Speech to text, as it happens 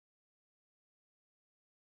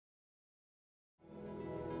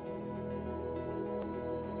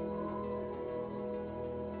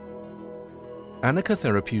Anika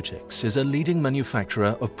Therapeutics is a leading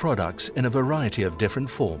manufacturer of products in a variety of different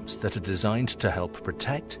forms that are designed to help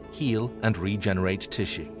protect, heal, and regenerate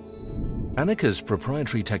tissue. Anika's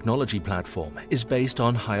proprietary technology platform is based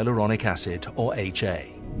on hyaluronic acid, or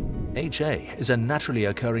HA. HA is a naturally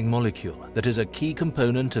occurring molecule that is a key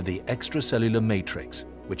component of the extracellular matrix,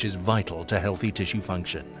 which is vital to healthy tissue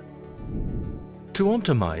function. To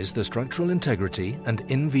optimize the structural integrity and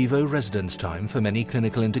in vivo residence time for many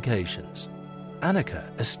clinical indications,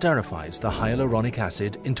 Anika esterifies the hyaluronic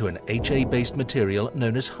acid into an HA-based material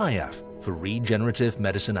known as HYAFF for regenerative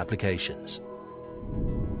medicine applications.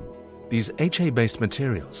 These HA-based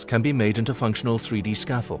materials can be made into functional 3D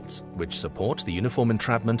scaffolds, which support the uniform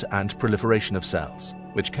entrapment and proliferation of cells,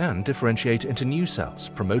 which can differentiate into new cells,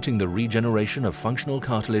 promoting the regeneration of functional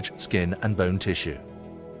cartilage, skin, and bone tissue.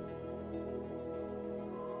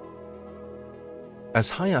 As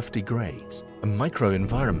HYAFF degrades, a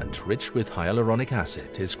microenvironment rich with hyaluronic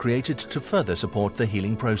acid is created to further support the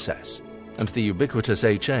healing process, and the ubiquitous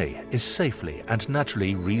HA is safely and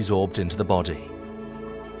naturally resorbed into the body.